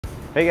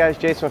Hey guys,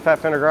 Jason with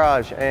Fender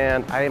Garage,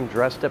 and I am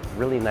dressed up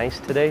really nice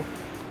today.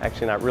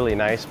 Actually not really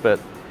nice, but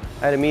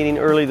I had a meeting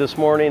early this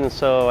morning, and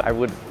so I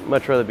would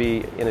much rather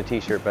be in a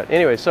t-shirt. But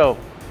anyway, so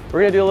we're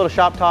gonna do a little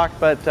shop talk,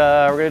 but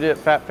we're gonna do it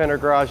Fender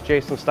Garage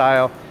Jason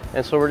style.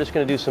 And so we're just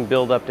gonna do some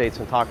build updates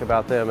and talk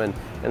about them and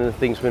the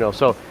things we know.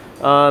 So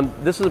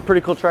this is a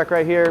pretty cool truck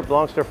right here. It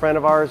belongs to a friend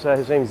of ours,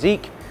 his name's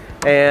Zeke.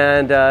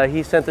 And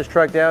he sent this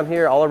truck down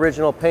here, all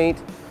original paint.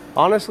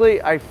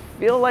 Honestly, I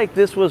feel like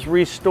this was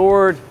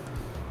restored.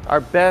 Our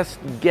best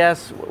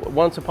guess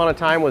once upon a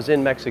time was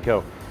in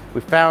Mexico. We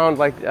found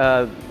like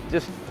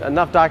just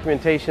enough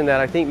documentation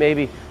that I think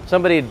maybe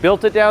somebody had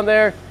built it down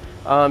there,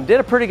 did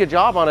a pretty good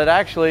job on it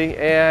actually,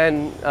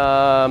 and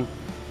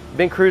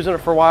been cruising it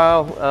for a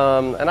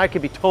while, and I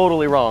could be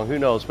totally wrong, who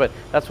knows, but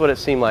that's what it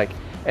seemed like.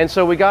 And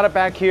so we got it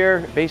back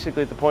here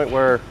basically at the point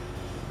where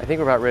I think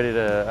we're about ready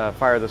to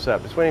fire this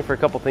up. Just waiting for a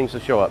couple things to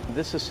show up.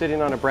 This is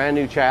sitting on a brand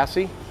new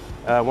chassis,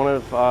 one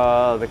of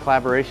the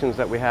collaborations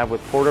that we have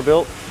with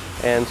Porterbuilt.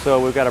 And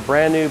so we've got a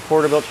brand new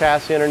Porterbuilt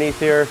chassis underneath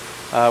here.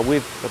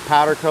 We've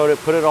powder coated,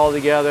 put it all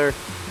together,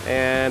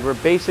 and we're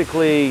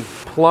basically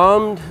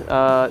plumbed,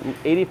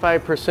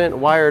 85%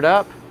 wired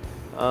up.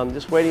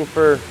 Just waiting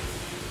for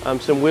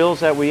some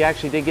wheels that we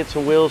actually did get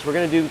some wheels. We're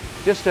gonna do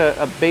just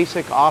a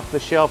basic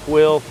off-the-shelf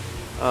wheel,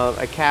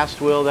 a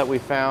cast wheel that we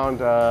found.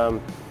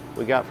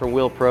 We got from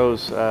Wheel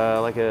Pros,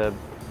 like a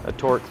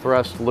torque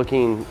thrust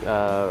looking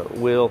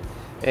wheel.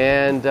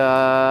 And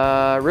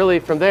really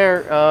from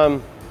there,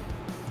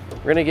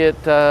 we're gonna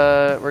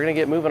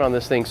get moving on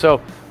this thing. So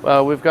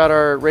we've got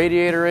our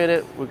radiator in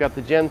it. We've got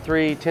the Gen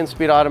 3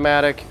 10-speed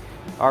automatic,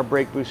 our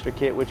brake booster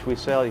kit, which we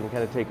sell. You can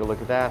kind of take a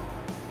look at that.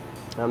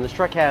 This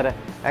truck had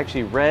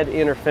actually red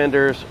inner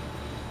fenders.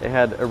 It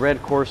had a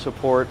red core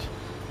support.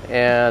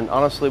 And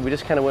honestly, we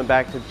just kind of went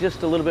back to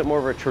just a little bit more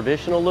of a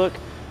traditional look.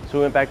 So we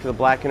went back to the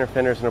black inner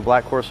fenders and a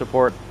black core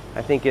support.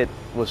 I think it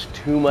was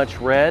too much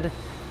red.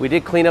 We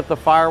did clean up the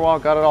firewall,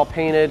 got it all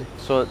painted,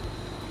 so it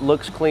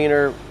looks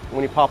cleaner.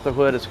 When you pop the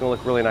hood, it's gonna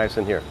look really nice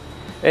in here.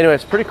 Anyway,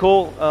 it's pretty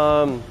cool.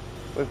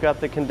 We've got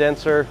the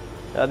condenser.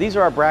 These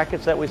are our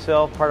brackets that we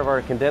sell, part of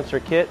our condenser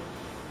kit.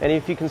 And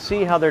if you can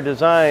see how they're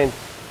designed,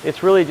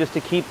 it's really just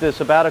to keep this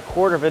about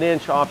 1/4 of an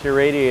inch off your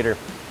radiator.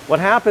 What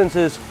happens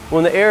is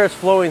when the air is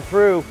flowing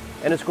through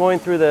and it's going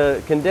through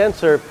the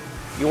condenser,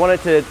 you want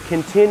it to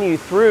continue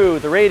through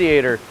the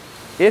radiator.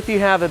 If you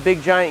have a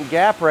big giant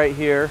gap right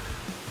here,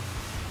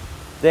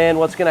 then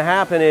what's gonna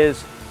happen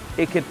is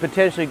it could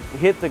potentially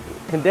hit the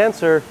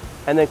condenser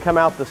and then come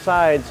out the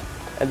sides,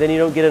 and then you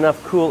don't get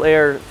enough cool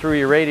air through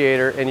your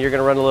radiator and you're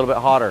gonna run a little bit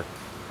hotter.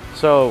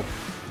 So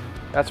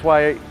that's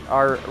why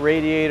our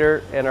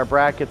radiator and our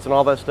brackets and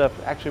all that stuff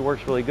actually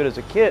works really good as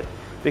a kit,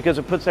 because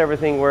it puts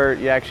everything where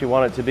you actually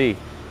want it to be.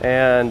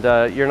 And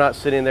you're not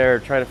sitting there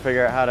trying to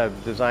figure out how to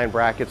design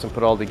brackets and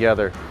put it all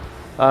together.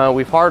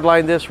 We've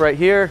hardlined this right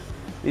here.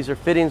 These are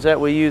fittings that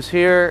we use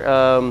here.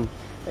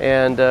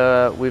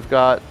 We've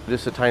got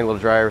just a tiny little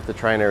dryer with the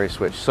trinary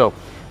switch. So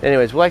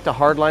anyways, we like to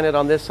hardline it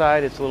on this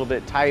side. It's a little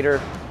bit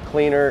tighter,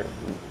 cleaner,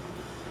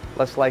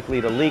 less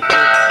likely to leak.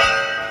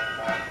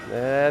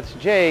 That's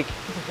Jake.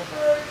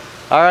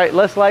 All right,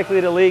 less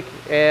likely to leak,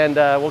 and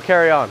we'll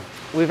carry on.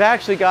 We've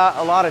actually got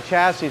a lot of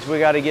chassis we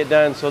got to get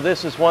done. So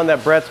this is one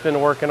that Brett's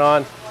been working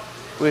on.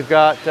 We've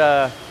got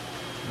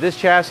this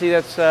chassis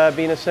that's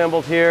being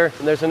assembled here.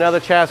 And there's another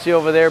chassis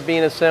over there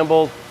being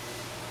assembled.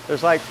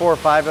 There's like 4 or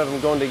 5 of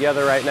them going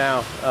together right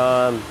now.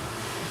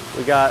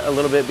 We got a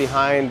little bit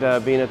behind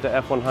being at the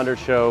F100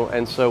 show,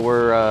 and so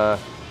we're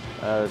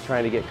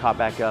trying to get caught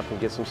back up and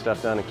get some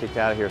stuff done and kicked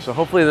out of here. So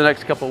hopefully in the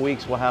next couple of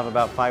weeks we'll have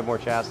about 5 more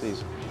chassis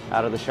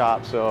out of the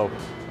shop. So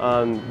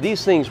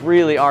these things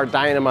really are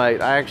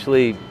dynamite. I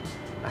actually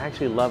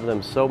love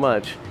them so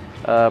much.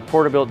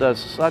 Porterbuilt does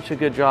such a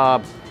good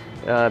job.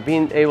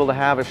 Being able to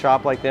have a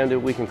shop like them that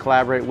we can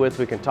collaborate with,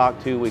 we can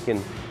talk to, we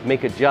can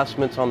make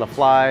adjustments on the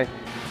fly.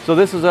 So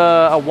this is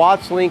a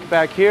Watts link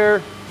back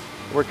here.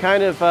 We're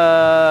kind of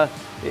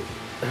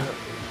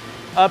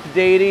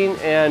updating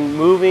and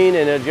moving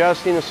and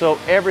adjusting, so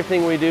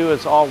everything we do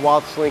is all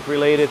Watts link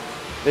related.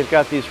 They've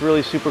got these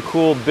really super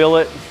cool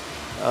billet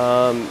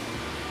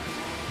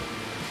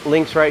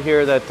links right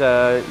here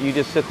that you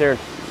just sit there.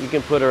 You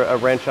can put a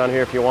wrench on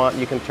here if you want.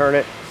 You can turn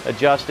it,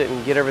 adjust it,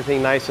 and get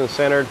everything nice and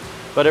centered.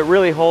 But it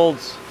really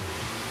holds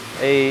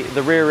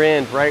the rear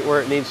end right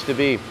where it needs to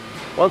be.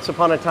 Once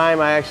upon a time,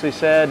 I actually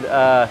said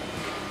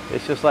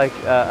it's just like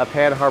a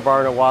Panhard bar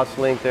and a Watts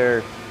link.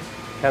 They're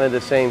kind of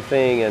the same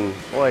thing, and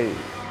boy,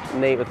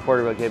 Nate with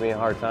Porterbuilt gave me a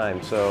hard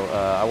time, so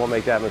I won't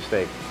make that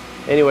mistake.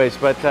 Anyways,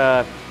 but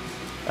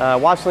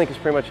Watts link is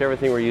pretty much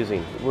everything we're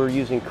using. We're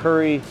using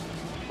Curry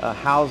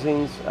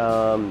housings,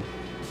 and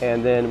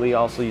then we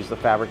also use the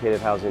fabricated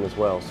housing as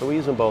well. So we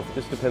use them both.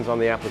 Just depends on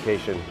the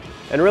application,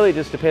 and really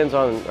just depends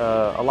on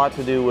a lot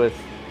to do with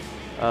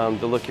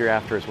the look you're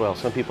after as well.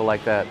 Some people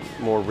like that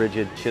more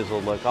rigid,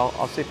 chiseled look.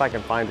 I'll see if I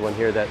can find one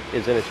here that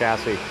is in a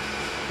chassis.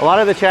 A lot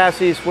of the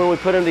chassis, when we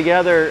put them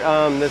together,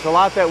 there's a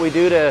lot that we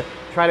do to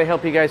try to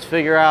help you guys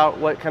figure out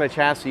what kind of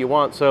chassis you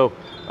want. So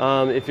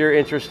If you're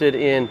interested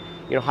in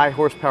high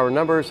horsepower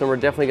numbers, then we're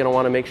definitely going to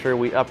want to make sure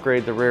we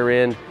upgrade the rear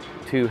end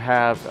to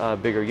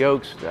have bigger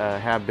yokes,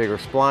 have bigger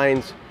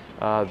splines.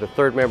 The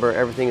third member,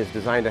 everything is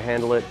designed to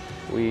handle it.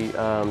 We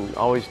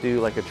always do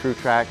like a true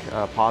track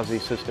posi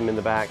system in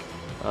the back.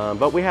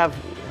 But we have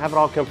it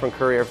all come from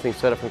Curry, everything's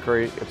set up from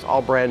Curry. It's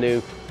all brand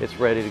new, it's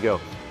ready to go.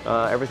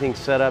 Everything's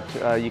set up,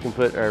 you can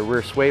put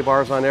rear sway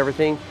bars on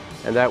everything,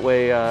 and that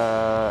way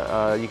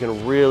you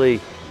can really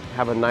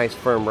have a nice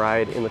firm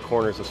ride in the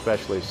corners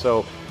especially.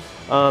 So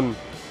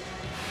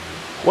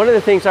one of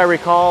the things I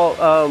recall,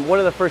 one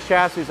of the first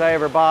chassis I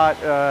ever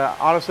bought,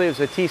 honestly, it was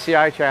a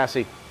TCI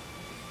chassis.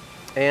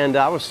 And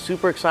I was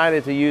super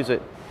excited to use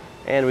it.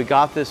 And we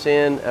got this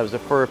in, it was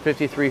for a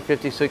 53,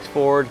 56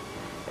 Ford.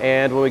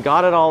 And when we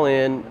got it all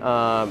in,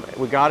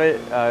 we got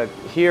it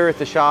here at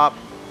the shop.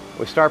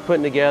 We start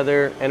putting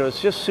together, and it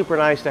was just super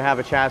nice to have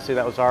a chassis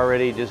that was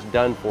already just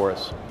done for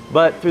us.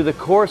 But through the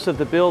course of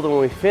the build and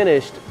when we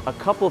finished, a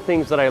couple of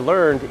things that I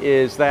learned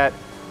is that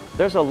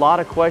there's a lot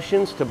of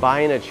questions to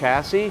buying a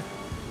chassis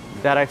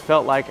that I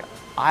felt like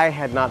I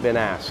had not been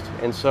asked.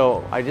 And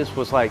so I just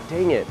was like,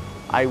 dang it,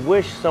 I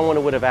wish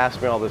someone would have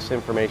asked me all this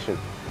information.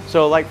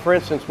 So like for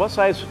instance, what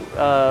size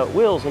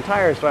wheels and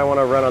tires do I want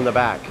to run on the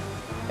back?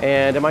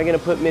 And am I going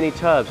to put mini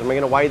tubs? Am I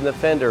going to widen the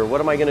fender?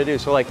 What am I going to do?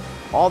 So like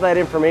all that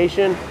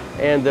information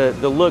and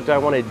the look, do I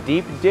want a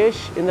deep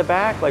dish in the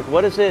back? Like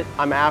what is it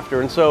I'm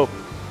after? And so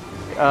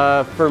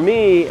for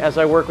me, as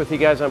I work with you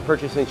guys on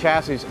purchasing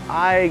chassis,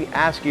 I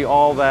ask you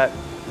all that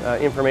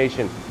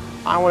information.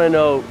 I want to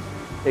know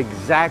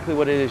exactly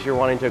what it is you're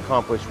wanting to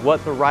accomplish,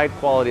 what the ride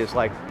quality is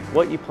like,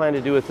 what you plan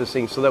to do with this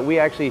thing, so that we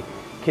actually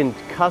can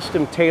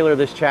custom tailor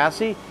this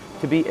chassis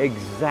to be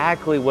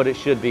exactly what it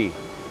should be.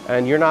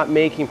 And you're not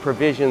making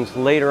provisions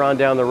later on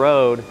down the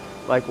road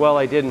like, well,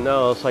 I didn't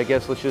know, so I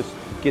guess let's just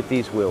get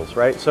these wheels,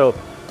 right? So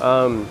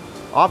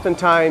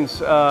oftentimes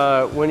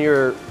when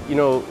you're,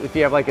 if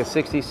you have like a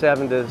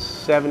 67 to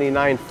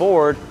 79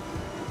 Ford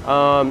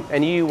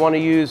and you want to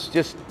use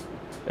just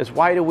as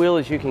wide a wheel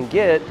as you can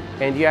get,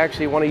 and you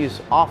actually want to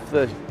use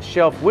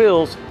off-the-shelf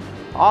wheels,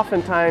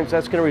 oftentimes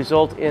that's going to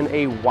result in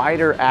a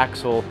wider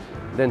axle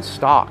than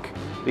stock,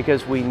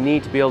 because we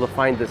need to be able to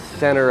find the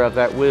center of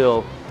that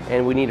wheel,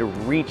 and we need to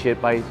reach it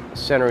by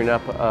centering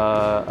up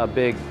a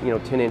big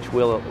 10-inch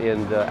wheel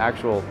in the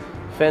actual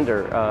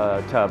fender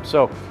tub.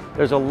 So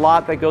there's a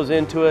lot that goes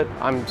into it.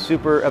 I'm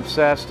super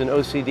obsessed and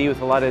OCD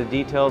with a lot of the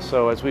details,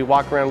 so as we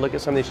walk around and look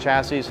at some of these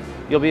chassis,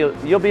 you'll be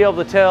able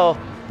to tell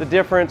the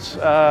difference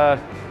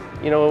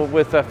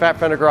with Fat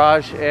Fender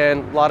Garage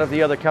and a lot of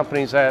the other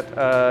companies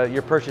that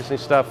you're purchasing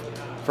stuff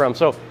from.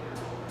 So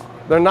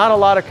there are not a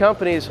lot of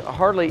companies,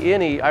 hardly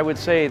any, I would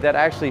say, that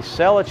actually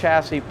sell a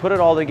chassis, put it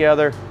all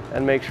together,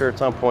 and make sure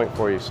it's on point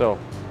for you. So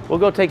we'll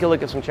go take a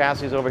look at some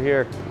chassis over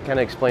here, kind of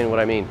explain what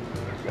I mean.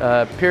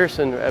 Pierce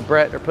and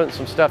Brett are putting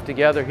some stuff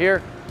together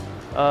here.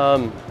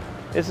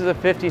 This is a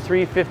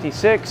 53,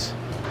 56.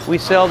 We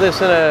sell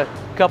this in a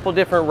couple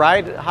different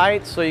ride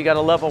heights. So you got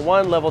a level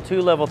 1, level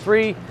 2, level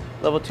 3.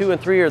 Level 2 and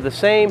 3 are the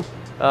same.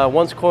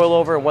 One's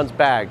coilover and one's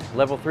bagged.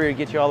 Level 3 will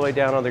get you all the way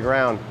down on the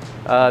ground.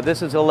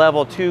 This is a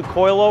level 2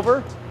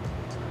 coilover,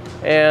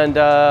 and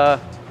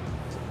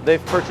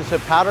they've purchased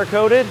it powder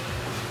coated,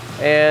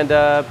 and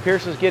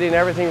Pierce is getting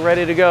everything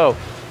ready to go.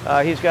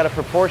 He's got a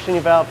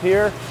proportioning valve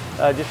here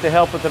just to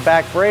help with the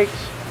back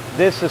brakes.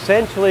 This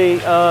essentially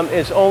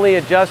is only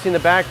adjusting the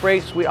back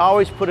brakes. We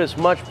always put as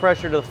much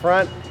pressure to the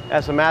front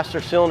as the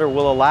master cylinder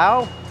will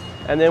allow,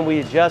 and then we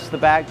adjust the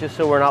back just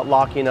so we're not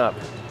locking up.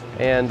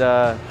 And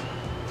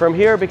from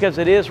here, because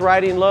it is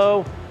riding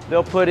low,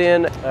 they'll put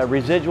in a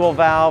residual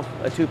valve,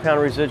 a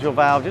 2-pound residual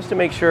valve, just to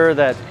make sure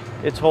that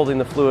it's holding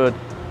the fluid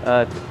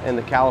and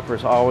the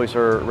calipers always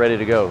are ready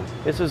to go.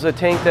 This is a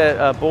tank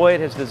that Boyd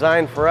has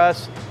designed for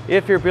us.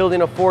 If you're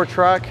building a Ford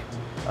truck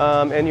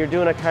and you're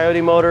doing a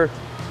Coyote motor,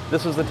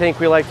 this is the tank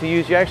we like to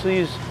use. You actually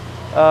use,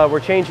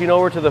 we're changing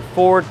over to the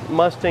Ford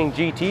Mustang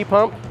GT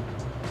pump.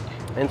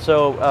 And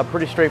so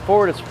pretty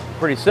straightforward, it's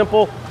pretty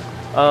simple.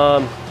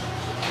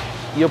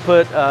 You'll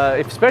put,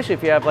 especially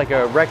if you have like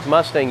a wrecked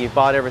Mustang you've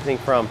bought everything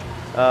from,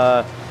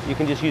 you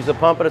can just use the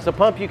pump, but it's a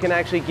pump you can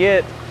actually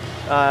get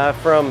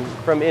from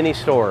any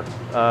store.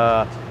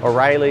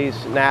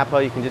 O'Reilly's,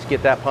 Napa, you can just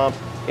get that pump.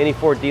 Any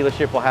Ford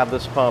dealership will have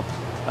this pump.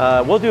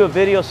 We'll do a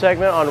video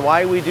segment on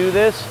why we do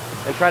this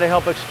and try to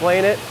help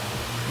explain it.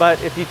 But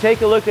if you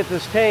take a look at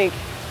this tank,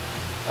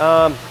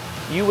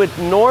 you would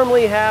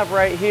normally have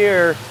right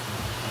here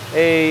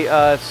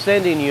a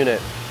sending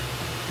unit.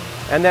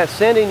 And that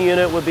sending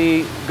unit would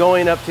be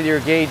going up to your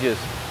gauges,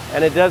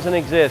 and it doesn't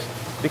exist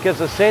because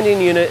the sending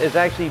unit is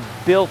actually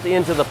built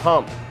into the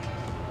pump.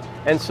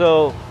 And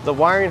so the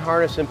wiring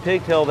harness and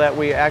pigtail that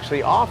we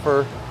actually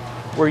offer,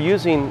 we're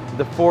using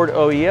the Ford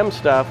OEM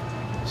stuff.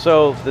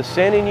 So the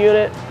sending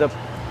unit,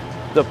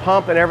 the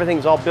pump and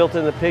everything's all built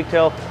in the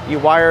pigtail. You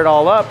wire it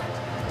all up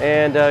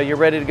and you're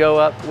ready to go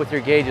up with your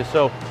gauges.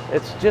 So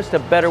it's just a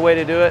better way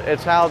to do it.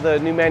 It's how the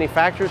new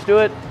manufacturers do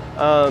it.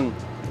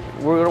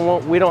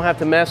 We don't have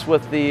to mess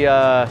with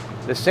the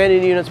the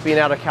sending units being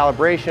out of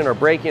calibration or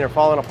breaking or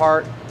falling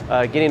apart,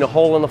 getting a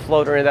hole in the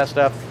float or any of that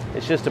stuff.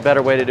 It's just a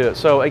better way to do it.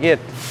 So again,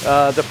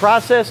 the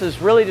process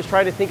is really just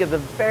trying to think of the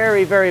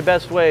very, very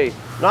best way,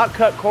 not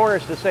cut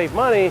corners to save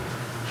money,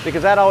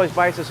 because that always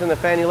bites us in the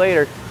fanny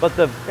later, but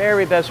the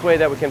very best way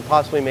that we can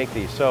possibly make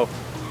these. So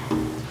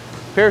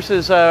Pierce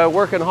is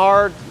working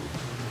hard.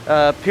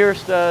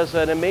 Pierce does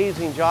an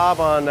amazing job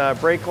on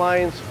brake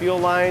lines, fuel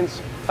lines.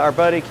 Our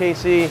buddy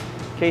Casey's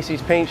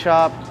paint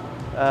shop,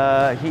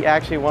 he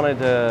actually wanted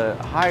to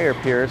hire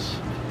Pierce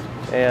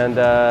and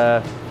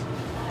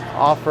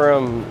offer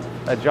him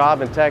a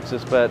job in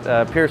Texas,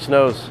 but Pierce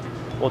knows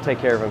we'll take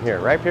care of him here.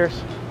 Right,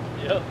 Pierce?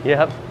 Yep.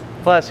 Yep.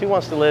 Plus, who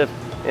wants to live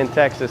in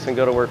Texas and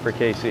go to work for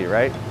KC,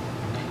 right?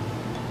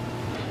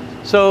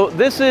 So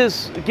this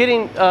is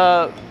getting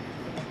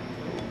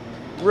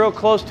real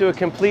close to a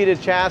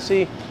completed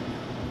chassis.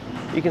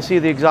 You can see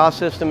the exhaust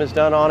system is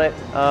done on it.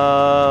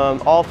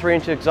 All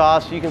 3-inch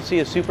exhaust. You can see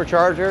a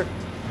supercharger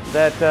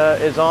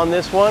that is on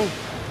this one.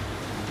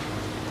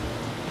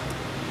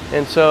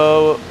 And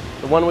so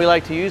the one we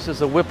like to use is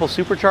the Whipple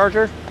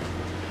supercharger.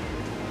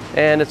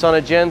 And it's on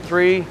a Gen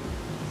 3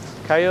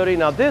 Coyote.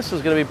 Now this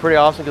is going to be pretty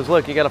awesome because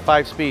look, you got a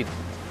 5-speed.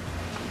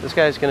 This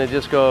guy's going to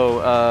just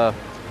go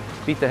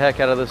beat the heck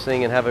out of this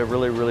thing and have a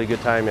really, really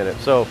good time in it.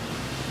 So,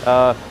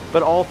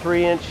 but all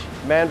 3-inch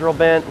mandrel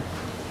bent,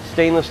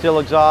 stainless steel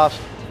exhaust.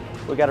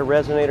 We got a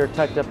resonator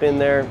tucked up in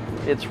there.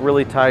 It's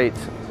really tight,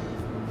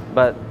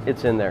 but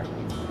it's in there.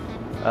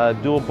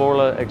 Dual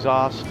Borla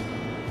exhaust.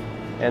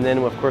 And then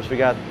of course we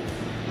got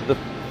the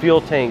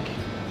fuel tank.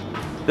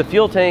 The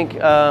fuel tank,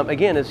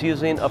 again, is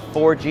using a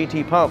Ford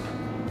GT pump.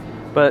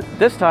 But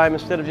this time,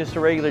 instead of just a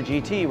regular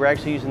GT, we're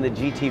actually using the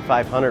GT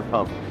 500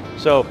 pump.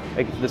 So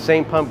the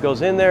same pump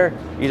goes in there,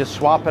 you just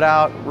swap it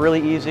out,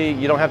 really easy.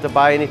 You don't have to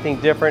buy anything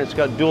different. It's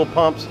got dual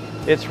pumps,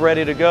 it's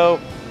ready to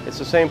go. It's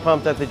the same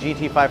pump that the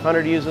GT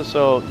 500 uses,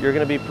 so you're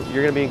gonna be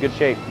in good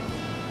shape.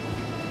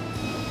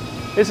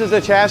 This is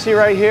the chassis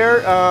right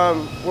here.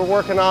 We're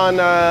working on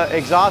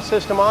exhaust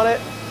system on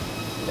it.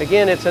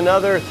 Again, it's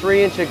another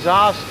 3-inch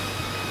exhaust.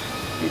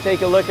 If you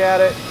take a look at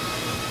it,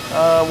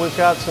 we've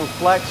got some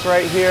flex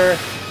right here.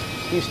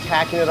 He's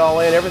tacking it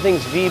all in.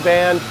 Everything's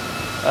V-band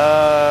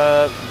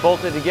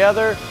bolted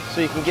together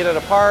so you can get it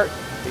apart.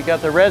 You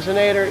got the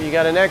resonator, you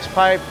got an X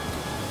pipe,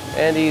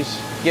 and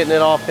he's getting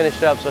it all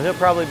finished up. So he'll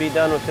probably be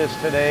done with this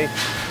today.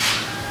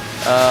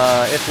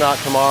 If not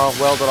tomorrow,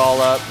 weld it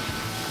all up.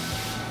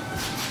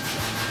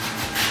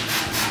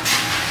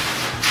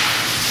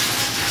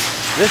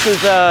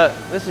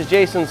 This is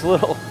Jason's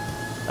little,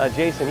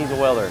 Jason, he's a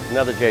welder,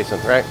 another Jason,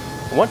 right?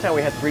 One time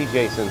we had 3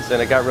 Jasons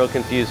and it got real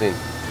confusing.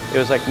 It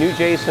was like new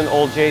Jason,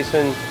 old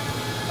Jason,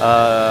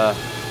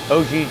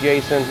 OG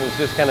Jason. It was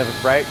just kind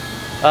of, right?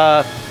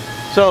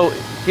 So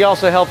he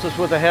also helps us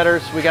with the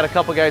headers. We got a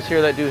couple guys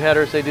here that do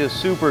headers. They do a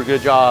super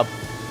good job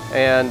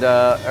and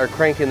are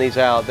cranking these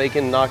out. They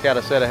can knock out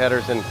a set of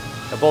headers in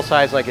both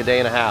sides in like a day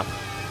and a half,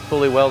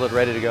 fully welded,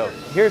 ready to go.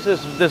 Here's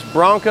this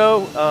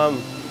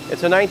Bronco.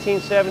 It's a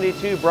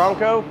 1972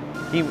 Bronco.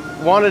 He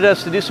wanted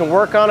us to do some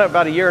work on it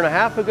about 1.5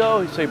 years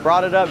ago. So he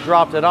brought it up,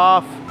 dropped it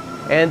off,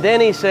 and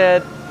then he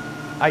said,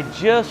 I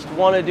just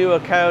want to do a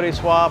Coyote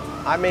swap.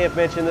 I may have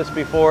mentioned this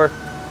before,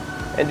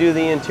 and do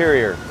the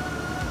interior.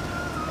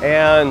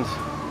 And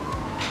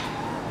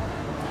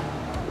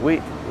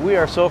we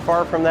are so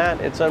far from that,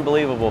 it's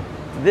unbelievable.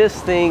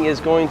 This thing is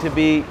going to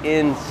be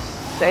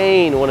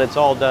insane when it's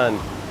all done.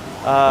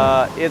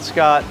 It's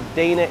got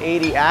Dana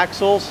 80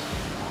 axles.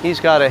 He's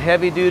got a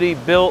heavy-duty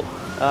built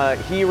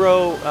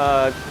Hero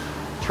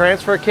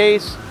transfer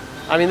case.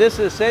 I mean, this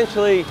is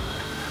essentially,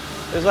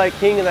 it's like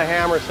King of the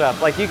Hammer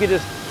stuff. Like you could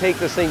just take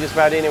this thing just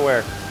about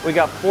anywhere. We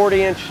got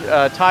 40-inch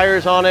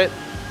tires on it.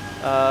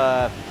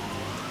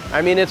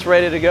 I mean, it's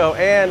ready to go.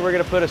 And we're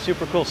gonna put a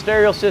super cool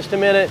stereo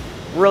system in it.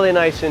 Really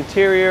nice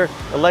interior,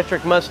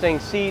 electric Mustang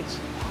seats.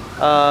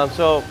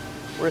 So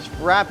we're just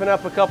wrapping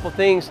up a couple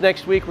things.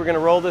 Next week, we're gonna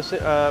roll this,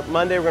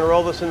 Monday, we're gonna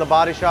roll this in the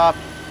body shop.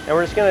 And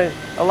we're just gonna,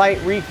 a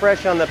light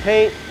refresh on the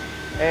paint.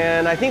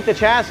 And I think the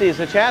chassis,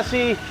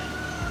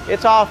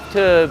 it's off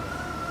to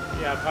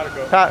powder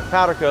coat.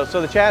 Powder coat.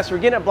 So the chassis, we're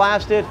getting it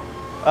blasted,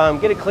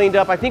 get it cleaned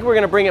up. I think we're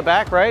gonna bring it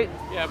back, right?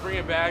 Yeah, bring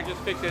it back, just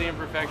fix any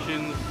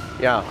imperfections.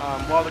 Yeah.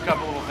 Weld a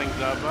couple little things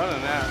up, other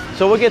than that.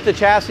 So we'll get the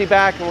chassis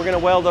back and we're gonna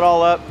weld it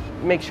all up,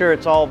 make sure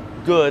it's all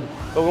good,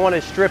 but we want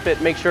to strip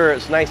it, make sure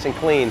it's nice and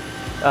clean.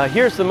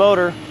 Here's the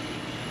motor.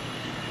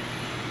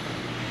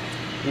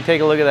 You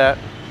take a look at that.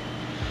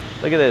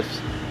 Look at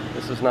this.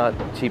 This is not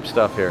cheap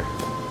stuff here.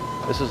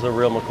 This is the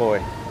real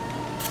McCoy.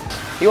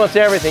 He wants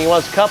everything. He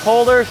wants cup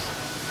holders.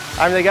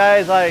 I mean, the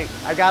guy's like,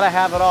 I gotta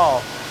have it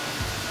all.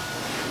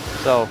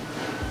 So,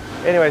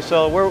 anyway,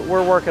 so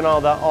we're working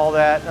all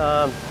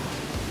that.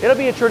 It'll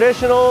be a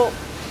traditional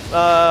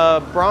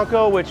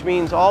Bronco, which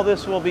means all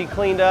this will be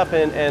cleaned up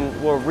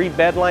and we'll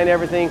re-bedline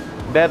everything,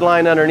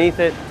 bedline underneath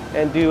it,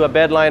 and do a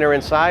bedliner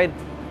inside.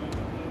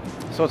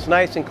 So it's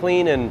nice and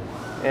clean and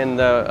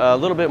a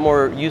little bit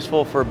more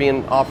useful for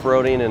being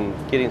off-roading and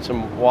getting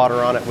some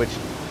water on it, which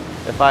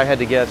If I had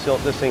to guess,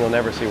 this thing will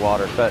never see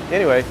water. But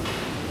anyway,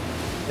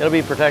 it'll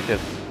be protected.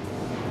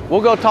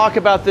 We'll go talk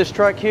about this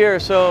truck here.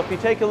 So if you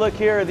take a look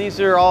here, these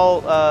are all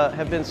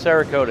have been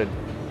Cerakoted.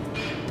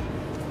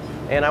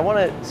 And I want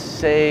to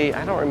say,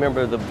 I don't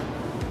remember the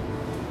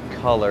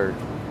color.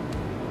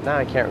 Now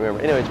I can't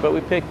remember. Anyways, but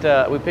we picked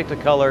a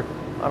color.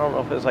 I don't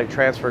know if it was like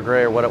transfer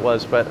gray or what it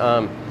was, but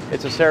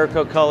it's a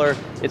Cerakote color.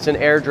 It's an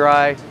air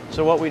dry.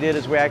 So what we did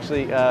is we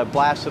actually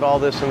blasted all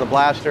this in the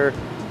blaster,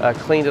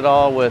 cleaned it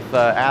all with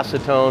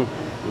acetone,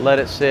 let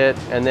it sit,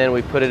 and then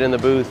we put it in the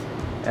booth,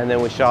 and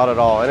then we shot it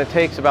all. And it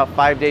takes about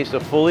 5 days to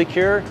fully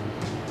cure,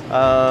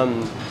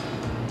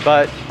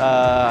 but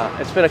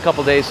it's been a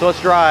couple days, so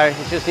it's dry.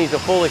 It just needs a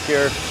fully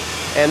cure.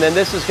 And then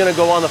this is gonna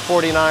go on the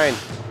 49.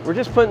 We're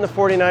just putting the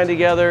 49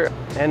 together,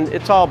 and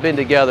it's all been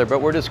together,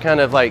 but we're just kind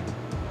of like,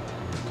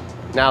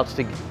 now it's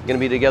gonna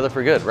be together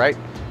for good, right?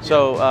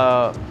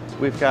 So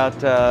we've got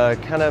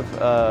kind of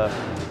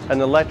an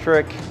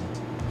electric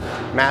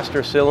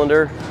master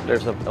cylinder.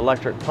 There's an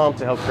electric pump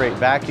to help create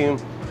vacuum.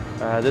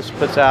 This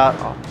puts out,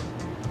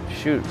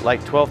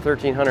 like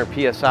 1,1300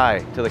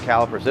 PSI to the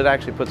calipers. It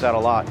actually puts out a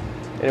lot.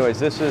 Anyways,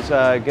 this is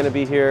gonna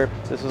be here.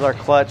 This is our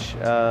clutch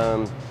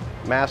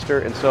master,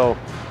 and so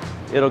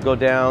it'll go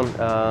down,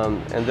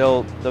 and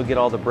they'll get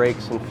all the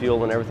brakes and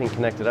fuel and everything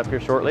connected up here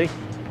shortly.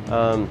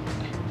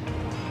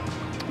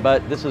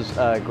 But this is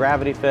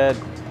gravity fed,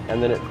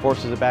 and then it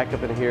forces it back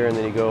up in here, and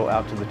then you go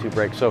out to the 2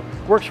 brakes. So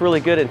works really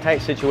good in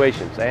tight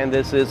situations, and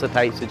this is a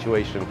tight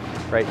situation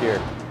right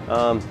here.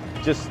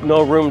 Just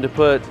no room to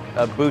put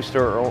a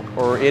booster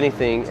or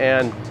anything.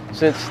 And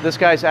since this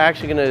guy's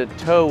actually gonna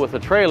tow with a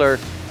trailer,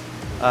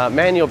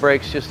 manual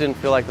brakes just didn't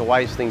feel like the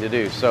wise thing to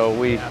do.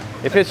 So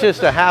if it's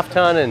just a half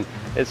ton and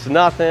it's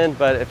nothing,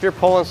 but if you're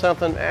pulling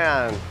something,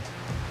 man,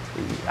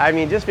 I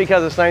mean, just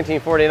because it's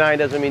 1949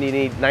 doesn't mean you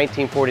need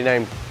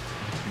 1949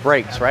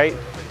 brakes, right?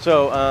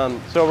 So,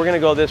 so we're gonna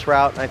go this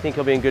route, and I think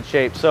he'll be in good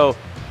shape. So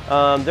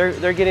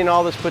they're getting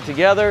all this put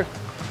together.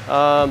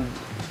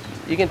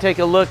 You can take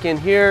a look in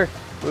here.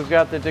 We've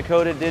got the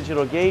decoded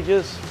digital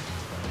gauges.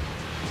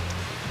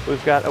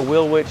 We've got a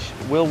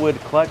Willwood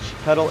clutch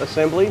pedal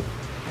assembly.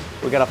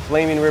 We've got a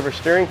Flaming River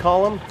steering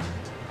column.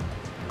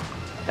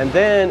 And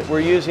then we're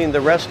using the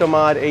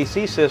Restomod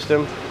AC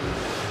system,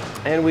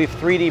 and we've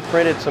 3D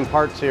printed some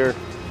parts here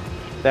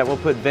that we'll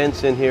put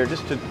vents in here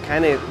just to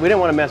kind of, we didn't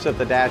want to mess up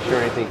the dash or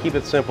anything, keep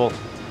it simple.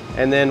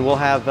 And then we'll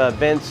have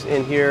vents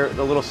in here,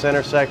 the little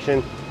center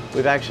section.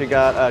 We've actually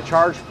got a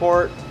charge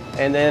port,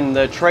 and then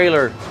the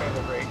trailer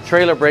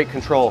brake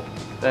control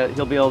that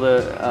he'll be able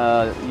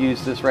to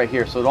use this right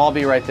here. So it'll all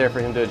be right there for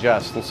him to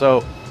adjust. And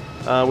so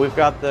we've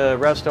got the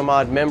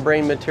Restomod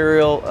membrane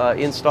material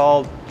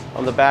installed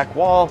on the back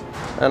wall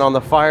and on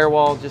the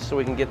firewall, just so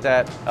we can get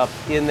that up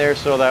in there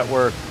so that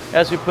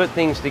as we put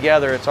things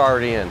together, it's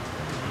already in.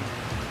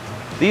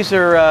 These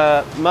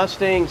are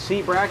Mustang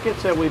seat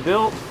brackets that we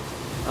built.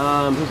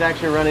 Who's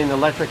actually running the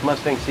electric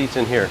Mustang seats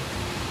in here.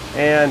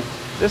 And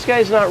this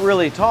guy's not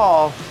really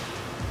tall,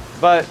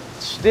 but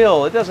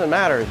still, it doesn't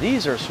matter.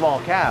 These are small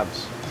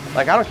cabs.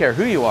 Like, I don't care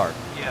who you are.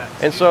 Yeah.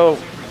 And so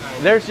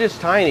they're just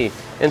tiny.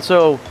 And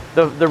so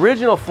the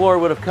original floor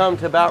would have come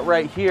to about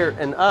right here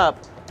and up.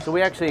 So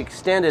we actually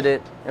extended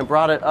it and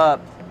brought it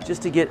up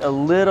just to get a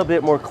little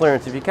bit more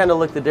clearance. If you kind of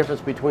look the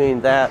difference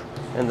between that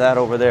and that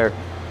over there,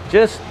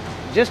 just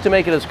to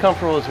make it as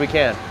comfortable as we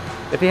can.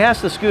 If he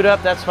has to scoot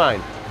up, that's fine.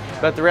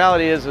 Yeah. But the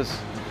reality is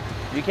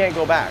you can't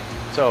go back.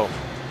 So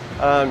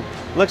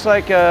looks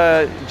like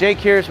Jake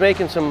here is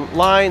making some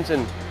lines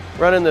and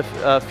running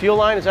the fuel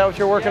line. Is that what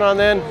you're working on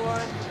then? Fuel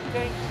line,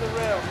 change the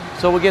rail.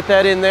 So we'll get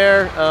that in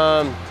there.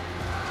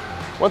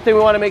 One thing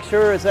we want to make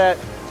sure is that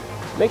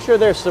make sure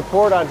there's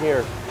support on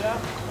here. Yeah.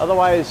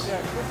 Otherwise,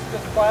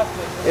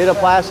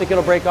 plastic.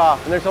 It'll break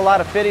off. And there's a lot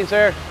of fittings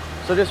there,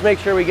 so just make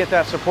sure we get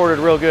that supported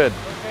real good.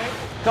 Okay.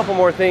 A couple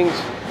more things,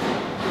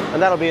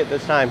 and that'll be it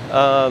this time.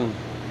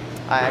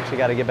 I actually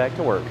got to get back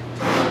to work.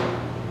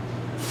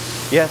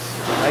 Yes,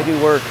 I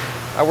do work.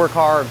 I work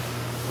hard,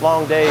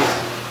 long days.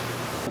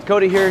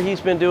 Cody here, he's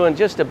been doing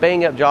just a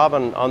bang-up job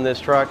on this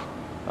truck.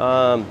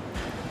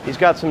 He's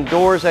got some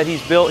doors that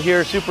he's built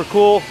here, super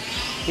cool.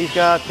 He's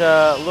got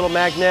a little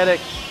magnetic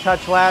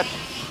touch latch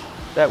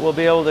that we'll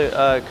be able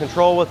to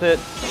control with it.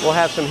 We'll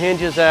have some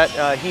hinges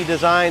that he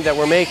designed that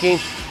we're making.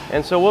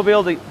 And so we'll be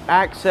able to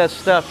access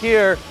stuff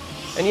here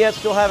and yet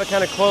still have it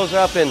kind of close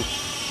up and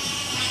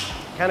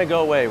kind of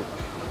go away.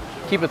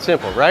 Keep it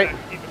simple, right?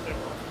 Yeah, keep it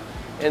simple.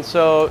 And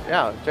so,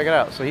 yeah, check it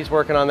out. So he's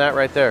working on that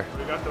right there.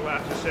 We got the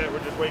latches set.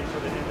 We're just waiting for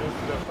the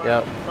hinges,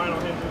 final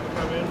hinges to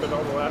come in, but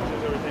all the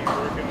latches, everything's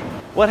working.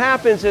 What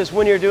happens is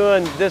when you're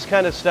doing this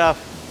kind of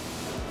stuff,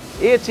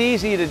 it's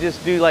easy to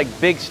just do like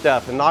big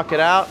stuff and knock it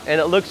out, and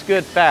it looks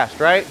good fast,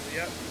 right?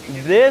 Yep.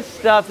 This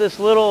stuff, this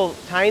little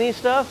tiny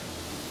stuff,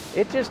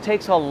 it just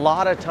takes a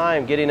lot of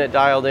time getting it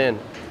dialed in.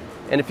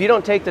 And if you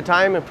don't take the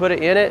time and put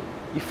it in it,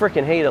 you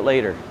freaking hate it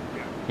later.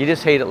 Yeah. You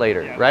just hate it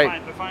later, Yeah,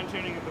 right? The fine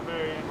tuning at the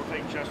very end will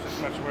take just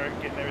as much work,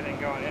 getting everything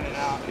going in and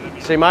out.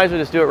 So you might as well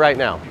just do it right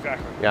now.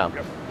 Exactly. Yeah.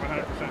 Yep.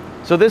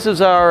 100%. So this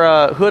is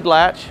our hood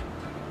latch.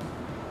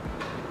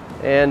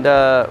 And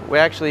we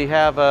actually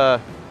have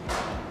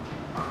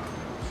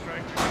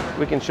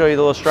we can show you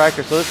the little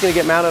striker. So this is going to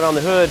get mounted on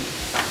the hood.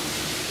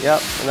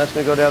 Yep, and that's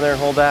going to go down there and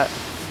hold that.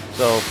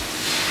 So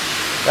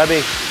that'd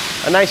be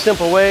a nice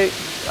simple way.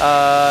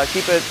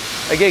 Keep it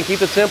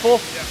simple.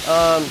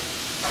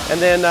 And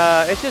then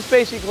it's just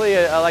basically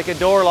like a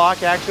door lock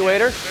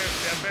actuator.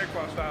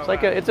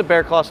 It's a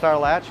bear claw style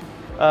latch,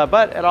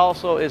 but it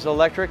also is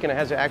electric and it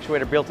has an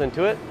actuator built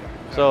into it.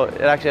 So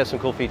it actually has some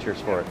cool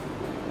features for it.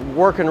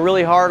 Working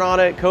really hard on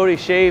it. Cody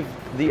shaved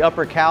the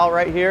upper cowl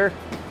right here.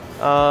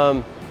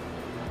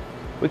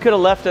 We could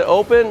have left it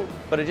open,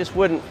 but it just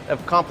wouldn't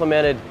have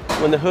complemented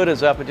when the hood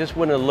is up. It just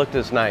wouldn't have looked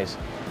as nice.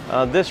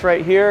 This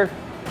right here,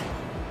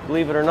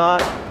 believe it or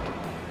not,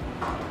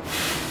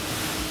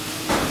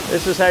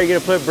 this is how you're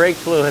gonna put brake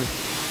fluid.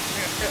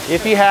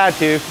 If you had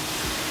to,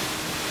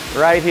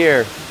 right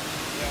here.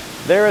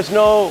 There is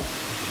no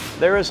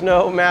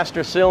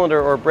master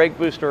cylinder or brake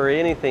booster or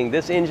anything.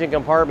 This engine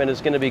compartment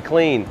is gonna be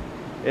clean.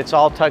 It's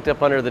all tucked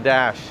up under the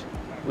dash.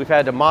 We've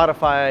had to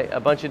modify a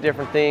bunch of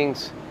different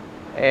things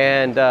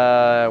and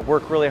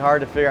work really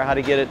hard to figure out how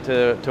to get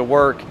it to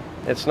work.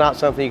 It's not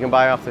something you can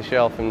buy off the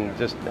shelf and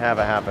just have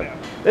it happen.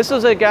 This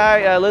is a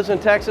guy lives in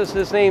Texas.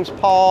 His name's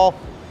Paul.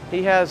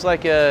 He has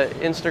like a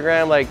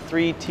Instagram, like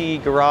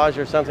 3T Garage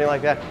or something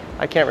like that.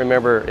 I can't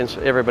remember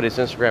everybody's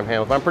Instagram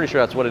handle, but I'm pretty sure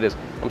that's what it is.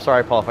 I'm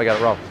sorry, Paul, if I got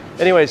it wrong.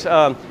 Anyways,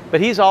 but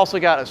he's also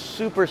got a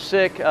super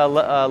sick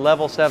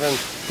level 7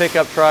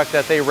 pickup truck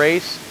that they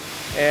race.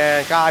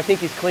 And God, I think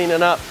he's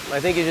cleaning up. I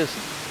think he's just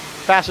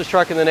fastest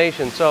truck in the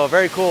nation. So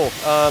very cool.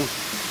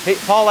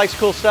 Paul likes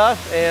cool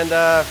stuff, and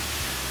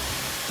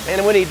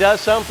when he does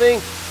something,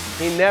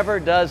 he never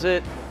does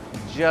it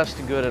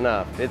just good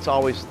enough. It's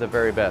always the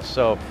very best.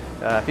 So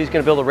if he's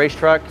going to build a race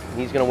truck,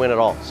 he's going to win it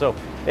all. So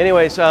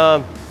anyways,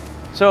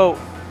 so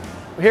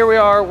here we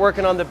are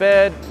working on the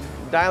bed,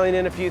 dialing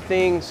in a few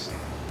things,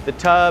 the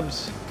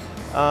tubs,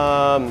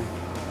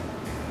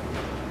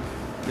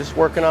 just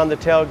working on the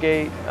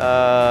tailgate,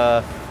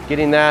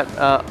 getting that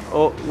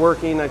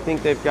working. I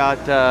think they've got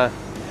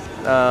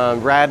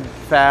Rad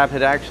Fab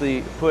had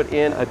actually put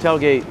in a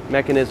tailgate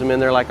mechanism in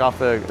there, like off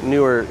the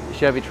newer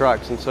Chevy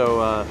trucks, and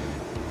so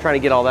trying to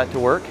get all that to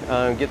work,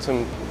 get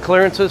some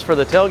clearances for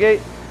the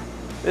tailgate.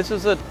 This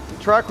is a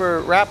truck we're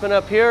wrapping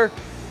up here.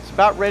 It's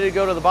about ready to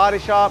go to the body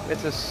shop.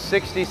 It's a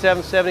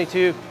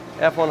 6772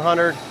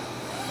 F100.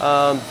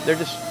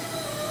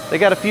 They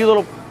got a few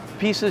little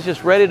pieces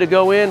just ready to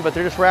go in, but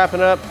they're just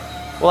wrapping up.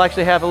 We'll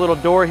actually have a little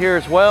door here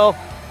as well,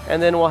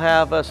 and then we'll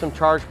have some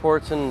charge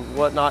ports and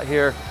whatnot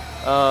here.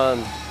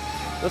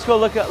 Let's go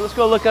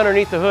look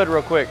underneath the hood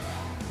real quick.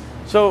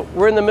 So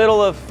we're in the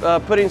middle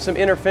of putting some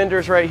inner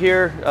fenders right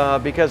here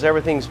because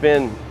everything's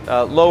been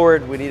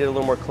lowered. We needed a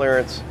little more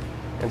clearance,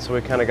 and so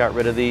we kind of got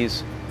rid of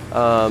these.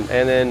 And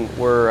then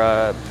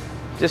we're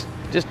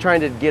just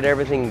trying to get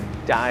everything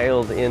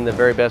dialed in the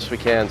very best we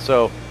can.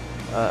 So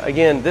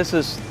again, this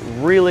is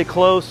really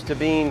close to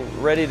being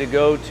ready to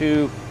go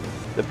to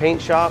the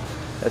paint shop.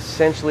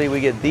 Essentially,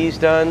 we get these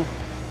done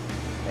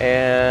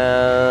and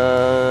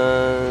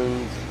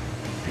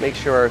make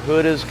sure our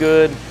hood is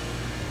good.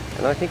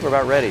 And I think we're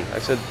about ready. I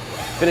said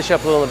finish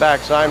up a little in the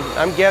back. So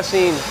I'm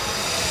guessing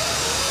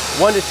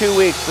 1 to 2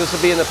 weeks this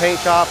will be in the paint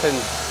shop, and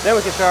then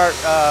we can start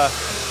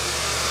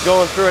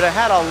going through it. I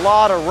had a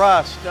lot of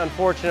rust,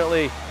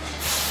 unfortunately.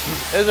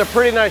 It was a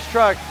pretty nice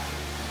truck.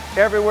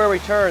 Everywhere we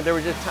turned, there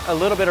was just a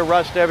little bit of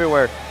rust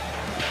everywhere.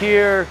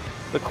 Here,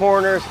 the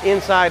corners,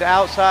 inside,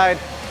 outside.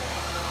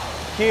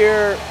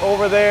 Here,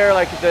 over there,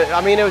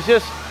 I mean, it was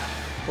just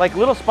like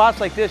little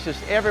spots like this,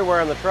 just everywhere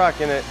on the truck,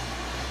 and it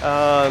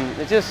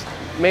just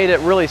made it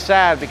really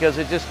sad because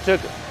it just took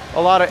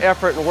a lot of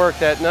effort and work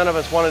that none of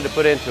us wanted to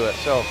put into it.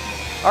 So,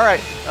 all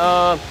right,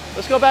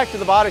 let's go back to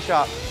the body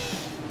shop.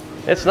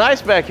 It's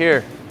nice back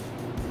here.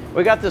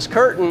 We got this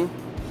curtain,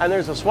 and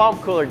there's a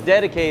swamp cooler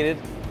dedicated,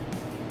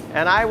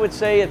 and I would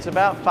say it's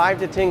about 5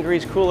 to 10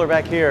 degrees cooler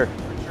back here,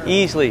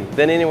 easily,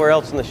 than anywhere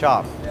else in the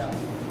shop. Yeah.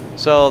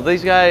 So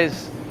these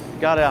guys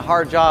got a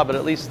hard job, but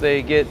at least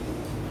they get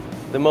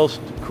the most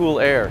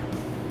cool air.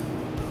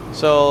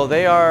 So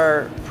they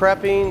are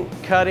prepping,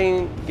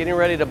 cutting, getting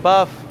ready to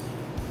buff.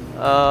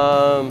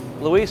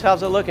 Luis,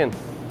 how's it looking?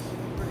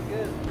 Pretty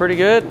good. Pretty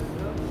good? Yep.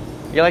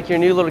 You like your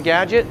new little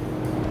gadget?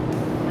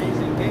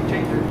 Amazing, game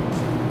changer.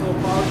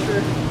 Little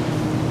polisher.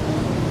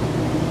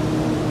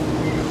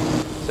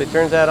 So he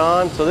turns that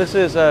on. So this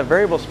is a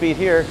variable speed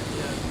here,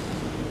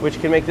 which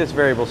can make this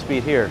variable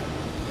speed here.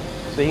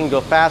 So he can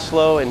go fast,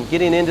 slow, and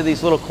getting into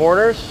these little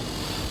corners.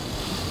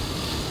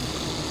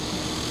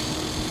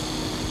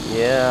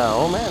 Yeah,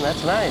 oh man,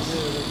 that's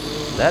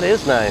nice. That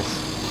is nice.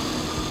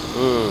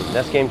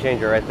 That's game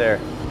changer right there.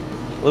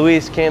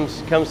 Luis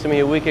comes to me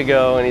a week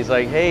ago and he's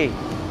like, hey,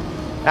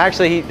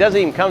 actually he doesn't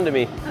even come to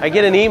me. I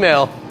get an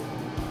email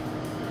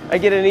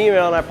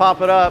and I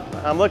pop it up,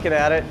 I'm looking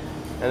at it,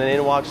 and then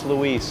in walks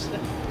Luis.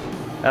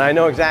 And I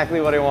know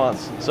exactly what he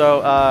wants.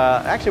 So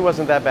actually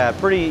wasn't that bad.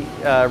 Pretty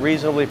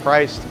reasonably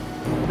priced.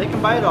 They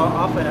can buy it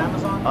off at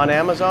Amazon. On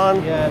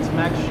Amazon? Yeah, it's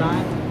Max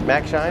Shine.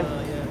 Max Shine?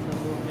 Yeah, it's a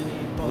little mini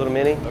Little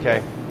Mini?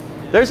 Okay.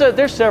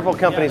 There's several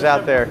companies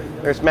out there.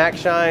 There's Mac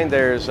Shine,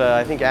 there's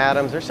I think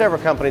Adams. There's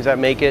several companies that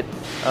make it.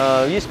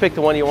 You just pick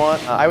the one you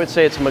want. I would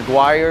say it's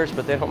Meguiar's,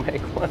 but they don't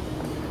make one.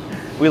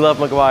 We love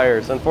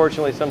Meguiar's.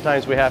 Unfortunately,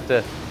 sometimes we have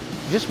to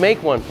just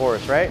make one for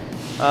us, right?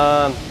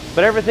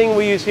 But everything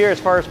we use here as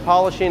far as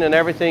polishing and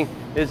everything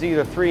is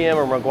either 3M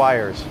or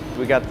Meguiar's.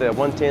 We got the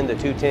 110, the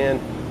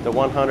 210, the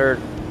 100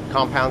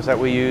 compounds that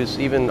we use,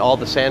 even all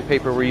the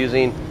sandpaper we're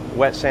using,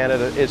 wet sand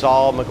is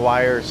all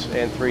Meguiar's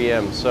and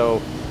 3M.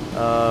 So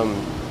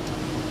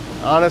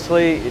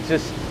honestly, it's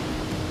just,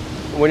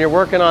 when you're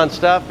working on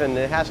stuff and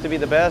it has to be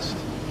the best,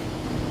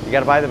 you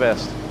gotta buy the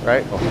best,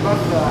 right? We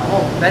bumped the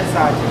whole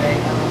bedside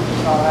today. I don't know if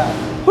you saw that.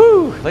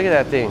 Whew, look at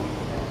that thing.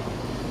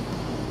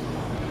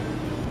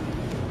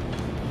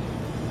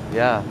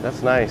 Yeah,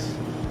 that's nice.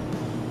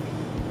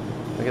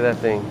 Look at that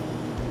thing.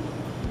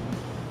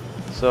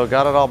 So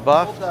got it all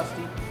buffed.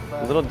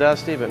 A little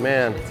dusty, but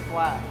man, it's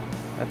flat.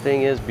 That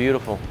thing is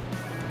beautiful.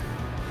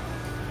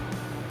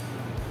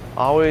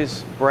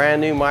 Always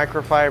brand new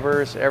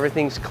microfibers,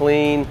 everything's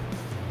clean.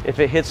 If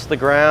it hits the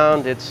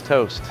ground, it's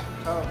toast.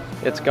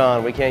 It's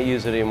gone, we can't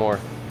use it anymore.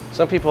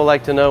 Some people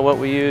like to know what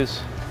we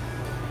use.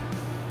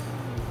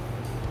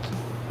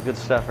 Good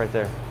stuff right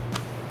there.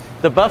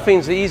 The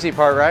buffing's the easy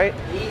part, right?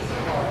 Easy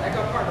part, that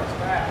good part was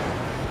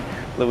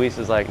fast. Luis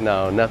is like,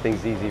 no,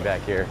 nothing's easy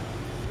back here.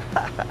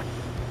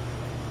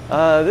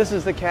 This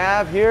is the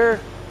cab here.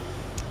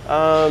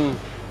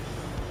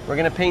 We're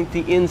gonna paint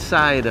the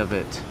inside of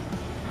it.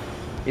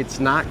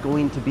 It's not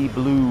going to be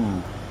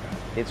blue.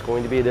 It's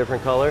going to be a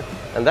different color.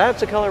 And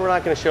that's a color we're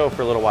not gonna show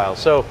for a little while.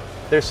 So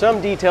there's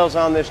some details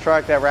on this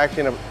truck that we're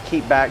actually gonna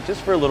keep back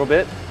just for a little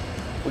bit.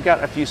 We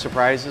got a few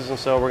surprises, and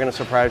so we're gonna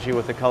surprise you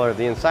with the color of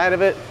the inside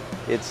of it.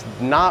 It's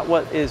not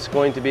what is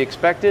going to be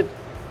expected.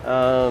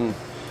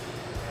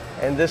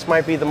 And this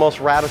might be the most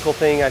radical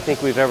thing I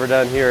think we've ever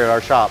done here at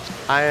our shops.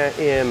 I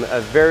am a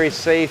very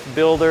safe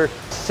builder.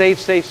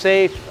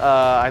 Safe.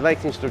 I like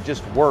things to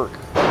just work.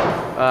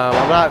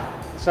 I'm not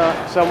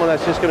someone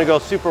that's just gonna go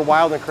super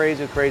wild and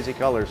crazy with crazy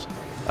colors.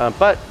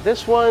 But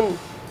this one,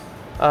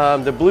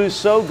 the blue's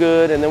so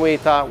good, and then we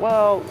thought,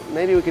 well,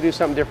 maybe we could do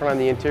something different on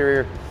the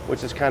interior,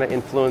 which has kind of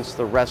influenced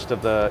the rest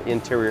of the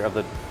interior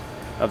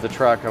of the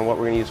truck and what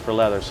we're gonna use for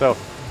leather. So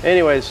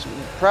anyways,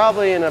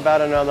 probably in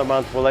about another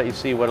month, we'll let you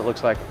see what it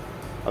looks like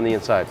on the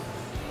inside.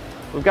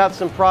 We've got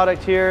some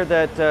product here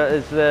that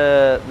is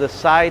the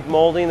side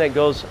molding that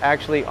goes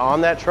actually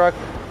on that truck,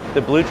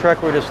 the blue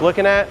truck we're just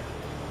looking at.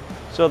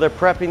 So they're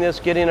prepping this,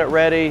 getting it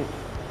ready,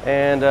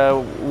 and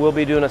we'll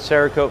be doing a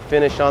Cerakote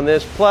finish on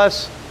this,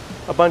 plus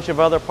a bunch of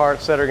other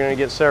parts that are gonna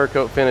get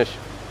Cerakote finish.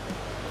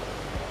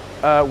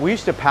 We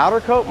used to powder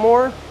coat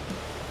more,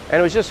 and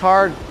it was just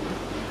hard.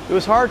 It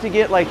was hard to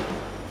get like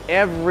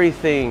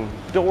everything,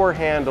 door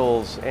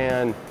handles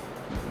and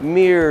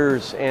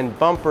mirrors and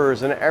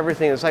bumpers and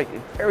everything. It's like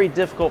very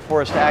difficult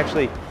for us to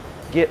actually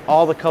get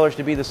all the colors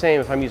to be the same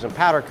if I'm using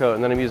powder coat,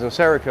 and then I'm using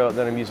Cerakote, and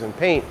then I'm using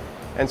paint.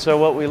 And so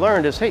what we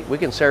learned is, hey, we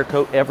can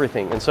Cerakote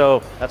everything. And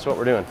so that's what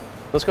we're doing.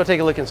 Let's go take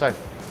a look inside.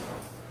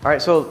 All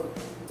right, so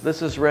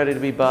this is ready to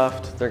be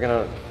buffed. They're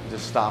gonna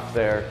just stop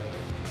there,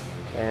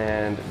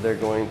 and they're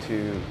going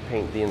to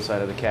paint the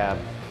inside of the cab.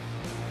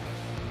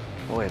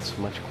 Boy, it's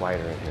much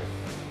quieter in here.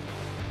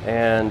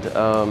 And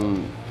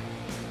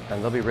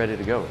they'll be ready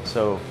to go.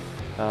 So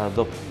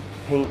they'll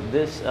paint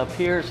this up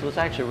here. So it's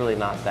actually really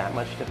not that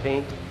much to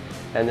paint.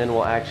 And then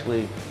we'll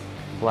actually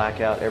black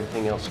out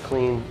everything else,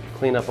 clean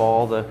up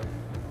all the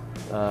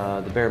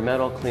bare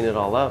metal, clean it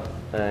all up.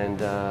 And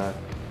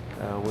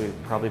we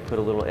probably put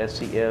a little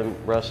SCM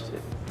rust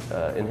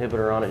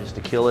inhibitor on it just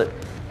to kill it.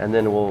 And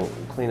then we'll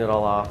clean it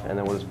all off, and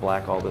then we'll just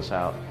black all this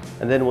out.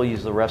 And then we'll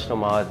use the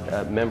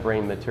Restomod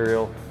membrane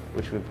material,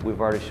 which we've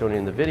already shown you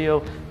in the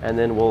video, and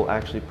then we'll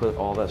actually put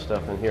all that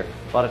stuff in here.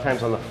 A lot of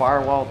times on the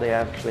firewall, they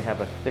actually have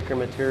a thicker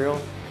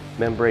material,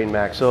 membrane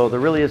max. So there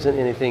really isn't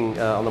anything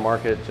on the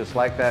market just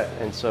like that.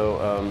 And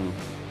so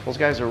those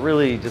guys are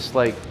really just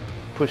like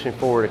pushing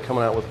forward and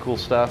coming out with cool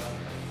stuff,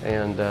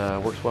 and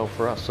works well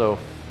for us. So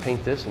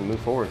paint this and move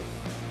forward.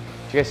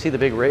 Did you guys see the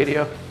big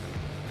radio?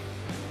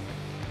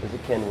 It's a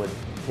Kenwood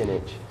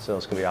 10-inch, so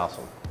it's gonna be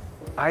awesome.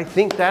 I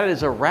think that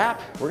is a wrap.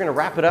 We're gonna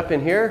wrap it up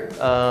in here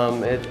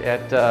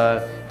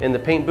in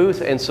the paint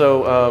booth. And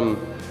so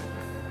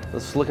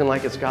it's looking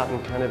like it's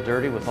gotten kind of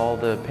dirty with all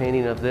the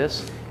painting of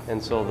this.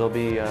 And so they'll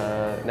be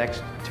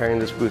next tearing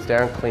this booth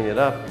down, clean it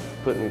up,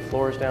 put new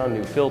floors down,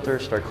 new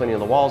filters, start cleaning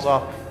the walls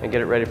off, and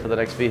get it ready for the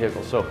next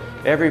vehicle. So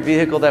every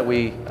vehicle that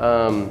we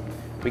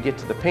get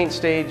to the paint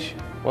stage,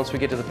 once we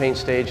get to the paint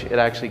stage, it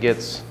actually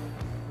gets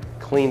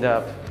cleaned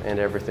up and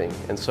everything.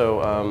 And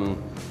so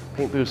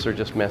paint booths are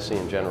just messy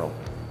in general.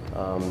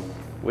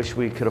 Wish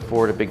we could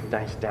afford a big,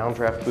 nice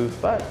downdraft booth,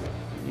 but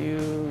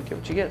you get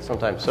what you get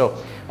sometimes.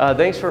 So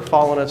thanks for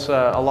following us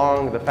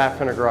along the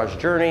Fender Garage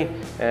journey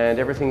and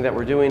everything that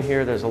we're doing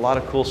here. There's a lot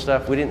of cool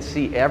stuff. We didn't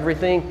see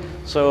everything.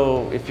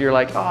 So if you're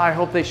like, oh, I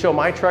hope they show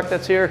my truck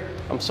that's here,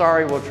 I'm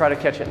sorry, we'll try to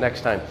catch it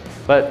next time.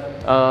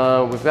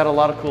 But we've got a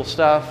lot of cool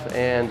stuff,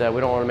 and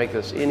we don't want to make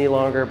this any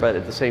longer, but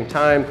at the same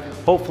time,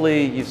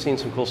 hopefully you've seen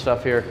some cool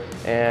stuff here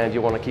and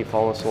you want to keep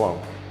following us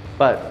along.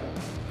 But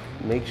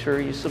make sure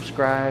you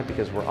subscribe,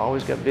 because we're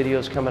always got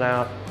videos coming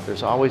out.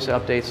 There's always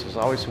updates, there's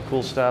always some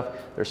cool stuff.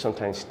 There's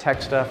sometimes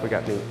tech stuff. We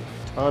got a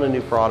ton of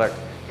new product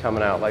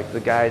coming out. Like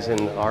the guys in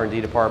the R&D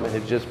department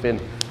have just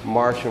been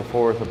marching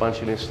forth a bunch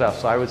of new stuff.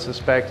 So I would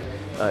suspect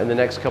in the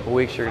next couple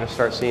weeks you're going to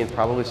start seeing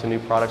probably some new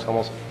products,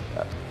 almost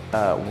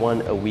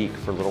one a week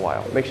for a little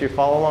while. Make sure you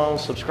follow along,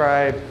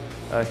 subscribe,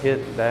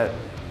 hit that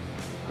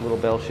little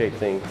bell-shaped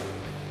thing,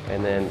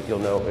 and then you'll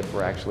know if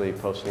we're actually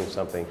posting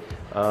something.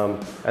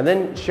 And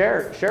then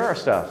share our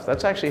stuff.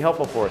 That's actually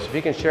helpful for us. If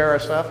you can share our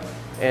stuff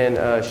and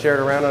share it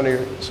around on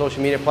your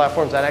social media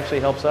platforms, that actually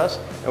helps us,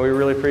 and we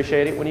really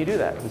appreciate it when you do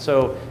that. And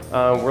so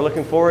we're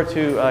looking forward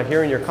to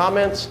hearing your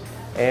comments,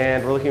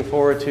 and we're looking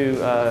forward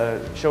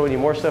to showing you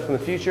more stuff in the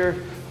future.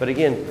 But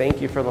again,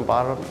 thank you from the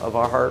bottom of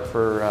our heart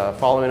for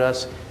following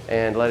us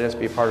and letting us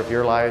be a part of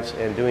your lives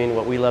and doing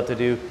what we love to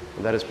do,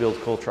 and that is build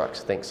cool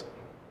trucks. Thanks.